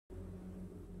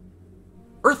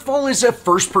Earthfall is a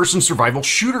first-person survival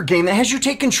shooter game that has you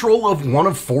take control of one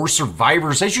of 4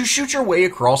 survivors as you shoot your way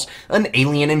across an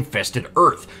alien-infested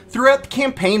Earth. Throughout the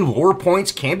campaign, lore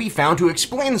points can be found to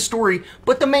explain the story,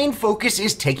 but the main focus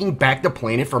is taking back the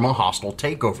planet from a hostile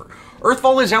takeover.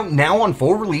 Earthfall is out now on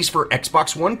full release for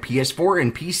Xbox One, PS4,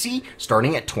 and PC,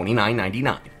 starting at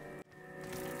 $29.99.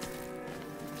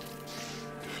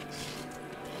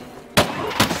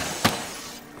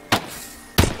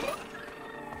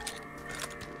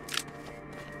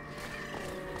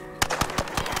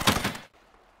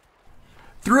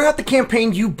 Throughout the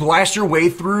campaign, you blast your way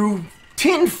through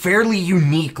 10 fairly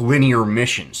unique linear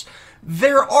missions.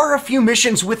 There are a few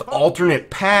missions with alternate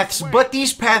paths, but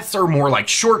these paths are more like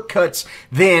shortcuts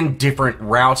than different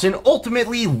routes and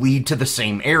ultimately lead to the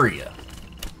same area.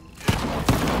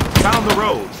 Found the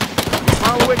road.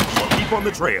 Follow it or keep on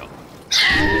the trail.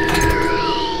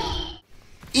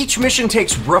 Each mission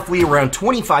takes roughly around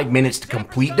 25 minutes to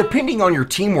complete depending on your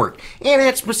teamwork, and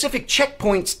at specific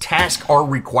checkpoints, tasks are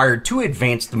required to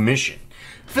advance the mission.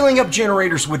 Filling up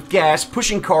generators with gas,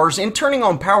 pushing cars, and turning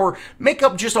on power make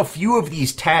up just a few of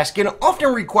these tasks and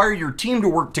often require your team to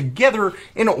work together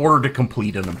in order to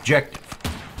complete an objective.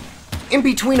 In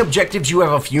between objectives, you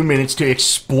have a few minutes to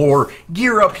explore,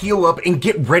 gear up, heal up, and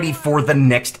get ready for the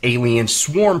next alien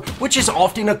swarm, which is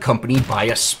often accompanied by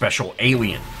a special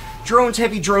alien. Drones,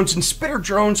 heavy drones, and spitter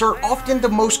drones are often the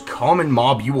most common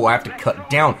mob you will have to cut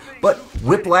down, but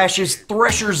whiplashes,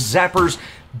 threshers, zappers,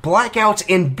 blackouts,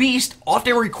 and beasts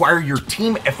often require your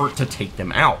team effort to take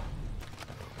them out.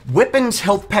 Weapons,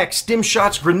 health packs, stim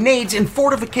shots, grenades, and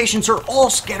fortifications are all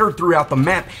scattered throughout the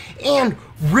map and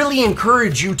really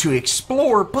encourage you to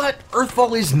explore, but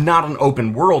Earthfall is not an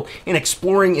open world, and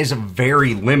exploring is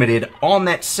very limited on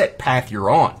that set path you're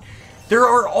on. There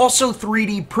are also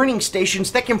 3D printing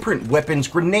stations that can print weapons,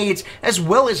 grenades, as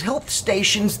well as health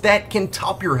stations that can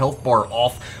top your health bar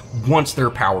off once they're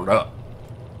powered up.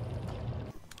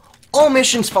 All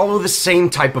missions follow the same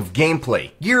type of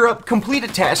gameplay. Gear up, complete a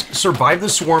task, survive the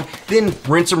swarm, then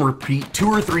rinse and repeat 2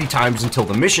 or 3 times until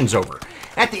the mission's over.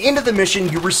 At the end of the mission,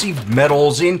 you receive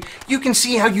medals and you can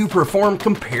see how you perform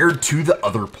compared to the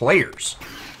other players.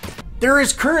 There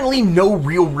is currently no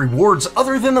real rewards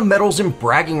other than the medals and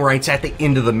bragging rights at the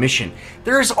end of the mission.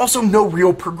 There is also no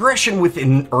real progression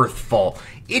within Earthfall.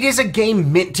 It is a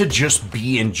game meant to just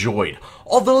be enjoyed.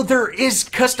 Although there is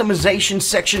customization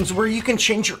sections where you can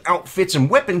change your outfits and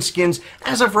weapon skins,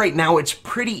 as of right now it's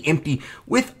pretty empty,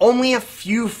 with only a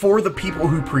few for the people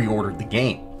who pre-ordered the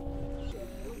game.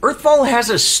 Earthfall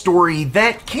has a story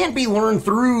that can be learned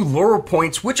through lore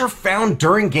points which are found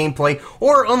during gameplay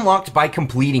or unlocked by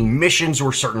completing missions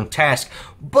or certain tasks,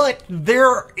 but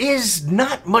there is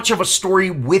not much of a story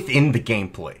within the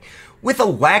gameplay. With a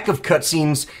lack of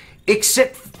cutscenes,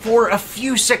 except for a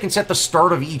few seconds at the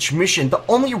start of each mission, the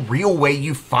only real way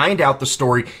you find out the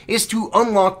story is to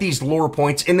unlock these lore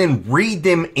points and then read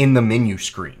them in the menu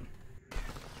screen.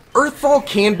 Earthfall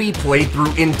can be played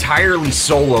through entirely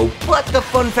solo, but the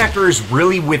fun factor is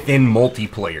really within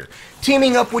multiplayer.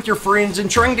 Teaming up with your friends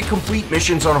and trying to complete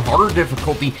missions on harder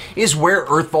difficulty is where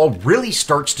Earthfall really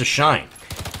starts to shine.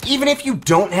 Even if you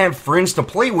don't have friends to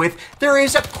play with, there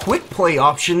is a quick play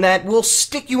option that will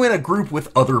stick you in a group with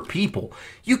other people.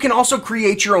 You can also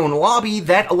create your own lobby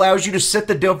that allows you to set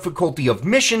the difficulty of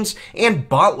missions and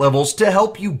bot levels to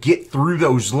help you get through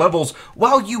those levels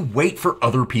while you wait for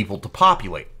other people to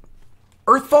populate.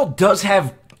 Earthfall does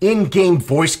have in-game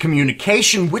voice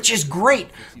communication, which is great,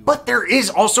 but there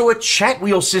is also a chat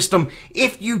wheel system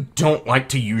if you don't like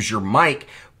to use your mic.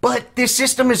 But this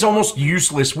system is almost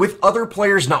useless with other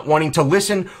players not wanting to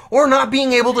listen or not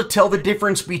being able to tell the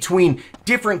difference between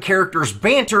different characters'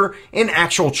 banter and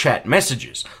actual chat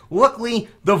messages. Luckily,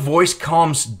 the voice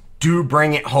comms do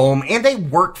bring it home and they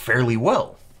work fairly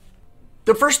well.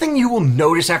 The first thing you will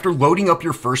notice after loading up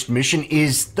your first mission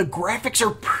is the graphics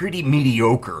are pretty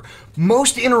mediocre.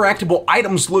 Most interactable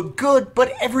items look good,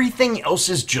 but everything else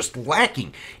is just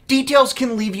lacking. Details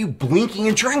can leave you blinking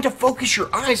and trying to focus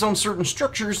your eyes on certain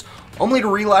structures, only to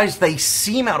realize they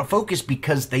seem out of focus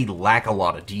because they lack a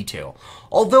lot of detail.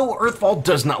 Although Earthfall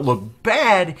does not look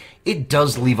bad, it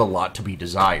does leave a lot to be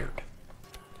desired.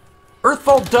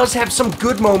 Earthfall does have some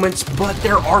good moments, but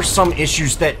there are some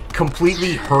issues that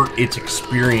completely hurt its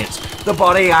experience. The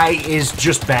bot AI is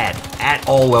just bad at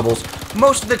all levels.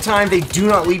 Most of the time they do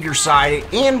not leave your side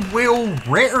and will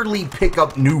rarely pick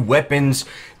up new weapons.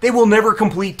 They will never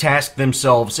complete tasks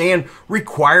themselves and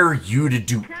require you to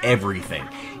do everything.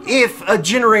 If a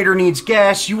generator needs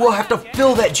gas, you will have to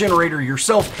fill that generator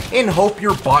yourself and hope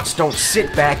your bots don't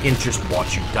sit back and just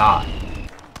watch you die.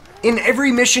 In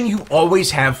every mission, you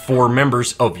always have 4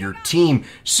 members of your team,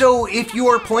 so if you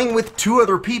are playing with 2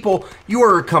 other people, you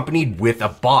are accompanied with a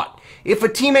bot. If a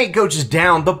teammate goes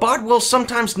down, the bot will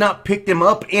sometimes not pick them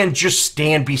up and just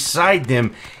stand beside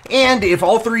them, and if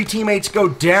all 3 teammates go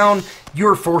down,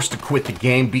 you're forced to quit the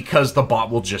game because the bot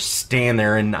will just stand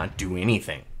there and not do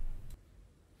anything.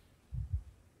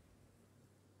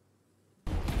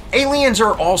 Aliens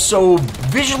are also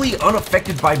visually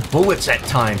unaffected by bullets at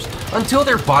times, until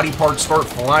their body parts start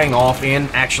flying off and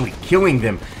actually killing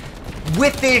them,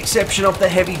 with the exception of the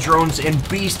heavy drones and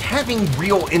beasts having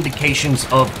real indications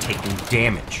of taking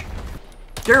damage.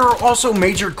 There are also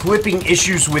major clipping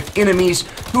issues with enemies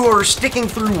who are sticking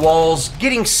through walls,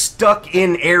 getting stuck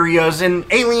in areas, and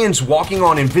aliens walking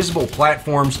on invisible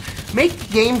platforms make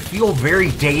the game feel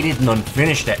very dated and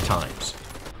unfinished at times.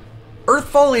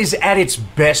 Earthfall is at its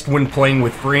best when playing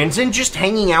with friends and just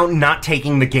hanging out and not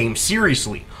taking the game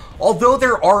seriously. Although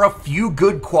there are a few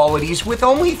good qualities, with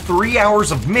only 3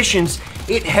 hours of missions,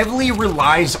 it heavily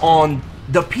relies on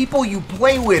the people you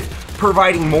play with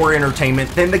providing more entertainment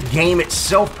than the game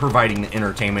itself providing the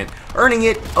entertainment, earning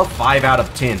it a 5 out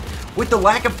of 10, with the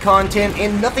lack of content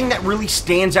and nothing that really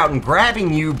stands out and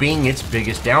grabbing you being its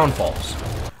biggest downfalls.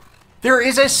 There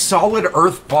is a solid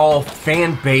Earthfall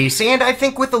fan base, and I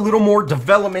think with a little more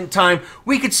development time,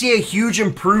 we could see a huge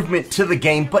improvement to the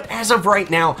game, but as of right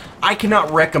now, I cannot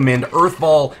recommend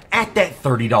Earthfall at that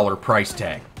 $30 price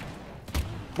tag.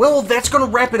 Well, that's going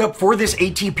to wrap it up for this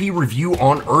ATP review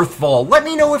on Earthfall. Let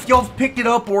me know if y'all picked it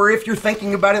up or if you're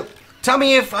thinking about it. Tell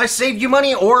me if I saved you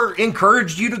money or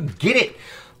encouraged you to get it.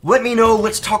 Let me know.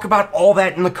 Let's talk about all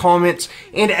that in the comments.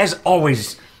 And as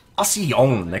always, I'll see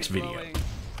y'all in the next video.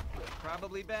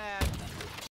 Probably bad.